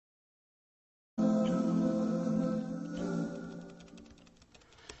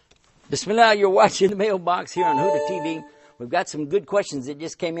Bismillah, you're watching the Mailbox here on Huda TV. We've got some good questions that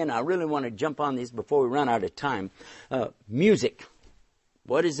just came in. I really want to jump on these before we run out of time. Music.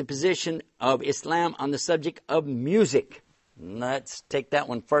 What is the position of Islam on the subject of music? Let's take that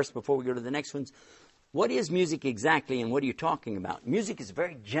one first before we go to the next ones. What is music exactly, and what are you talking about? Music is a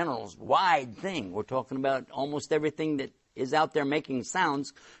very general, wide thing. We're talking about almost everything that is out there making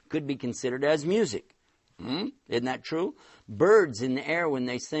sounds could be considered as music. Isn't that true? Birds in the air when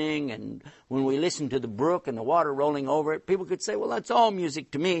they sing, and when we listen to the brook and the water rolling over it, people could say, well, that's all music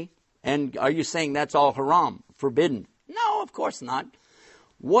to me. And are you saying that's all haram, forbidden? No, of course not.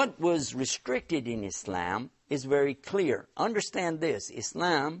 What was restricted in Islam is very clear. Understand this,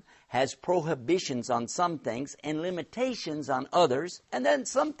 Islam has prohibitions on some things and limitations on others, and then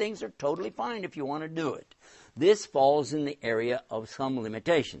some things are totally fine if you want to do it. This falls in the area of some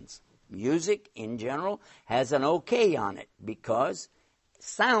limitations. Music, in general, has an okay on it because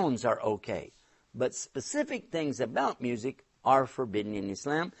sounds are okay. But specific things about music are forbidden in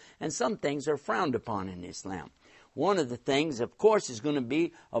Islam, and some things are frowned upon in Islam. One of the things, of course, is going to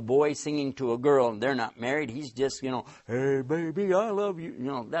be a boy singing to a girl, and they're not married. He's just, hey, baby, I love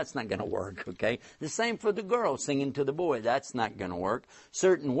you. That's not going to work, okay? The same for the girl singing to the boy. That's not going to work.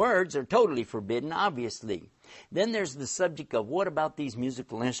 Certain words are totally forbidden, obviously. Then there's the subject of what about these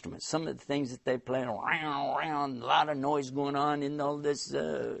musical instruments? Some of the things that they play around, a lot of noise going on in all this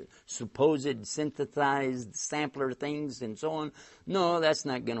supposed synthesized sampler things and so on. No, that's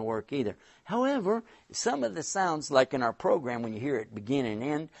not going to work either. However, some of the sounds, like in our program when you hear it begin and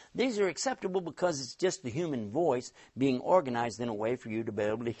end, these are acceptable because it's just the human voice being organized in a way for you to be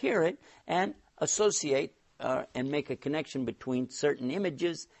able to hear it and associate and make a connection between certain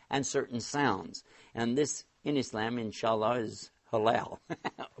images and certain sounds. And this, in Islam, inshallah, is halal,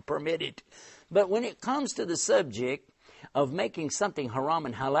 permitted. But when it comes to the subject of making something haram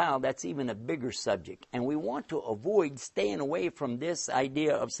and halal, that's even a bigger subject. And we want to avoid staying away from this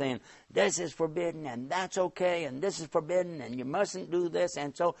idea of saying, this is forbidden and that's okay and this is forbidden and you mustn't do this.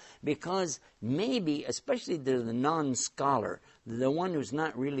 And so, because maybe, especially the non-scholar, the one who's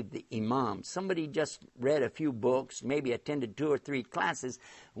not really the imam, somebody just read a few books, maybe attended 2 or 3 classes,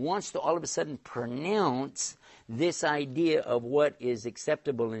 wants to all of a sudden pronounce this idea of what is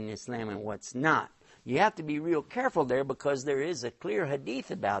acceptable in Islam and what's not. You have to be real careful there because there is a clear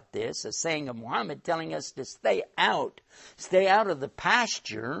hadith about this, a saying of Muhammad telling us to stay out of the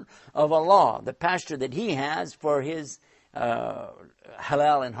pasture of Allah, the pasture that he has for his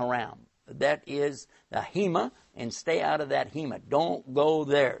halal and haram. That is the hema, and stay out of that hema. Don't go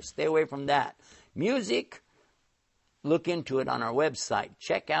there. Stay away from that. Music, look into it on our website.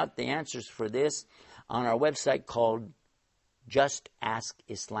 Check out the answers for this on our website called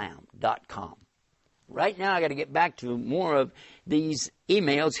justaskislam.com. Right now, I got to get back to more of these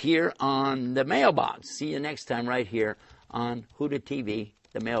emails here on the Mailbox. See you next time right here on Huda TV,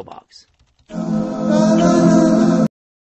 the Mailbox.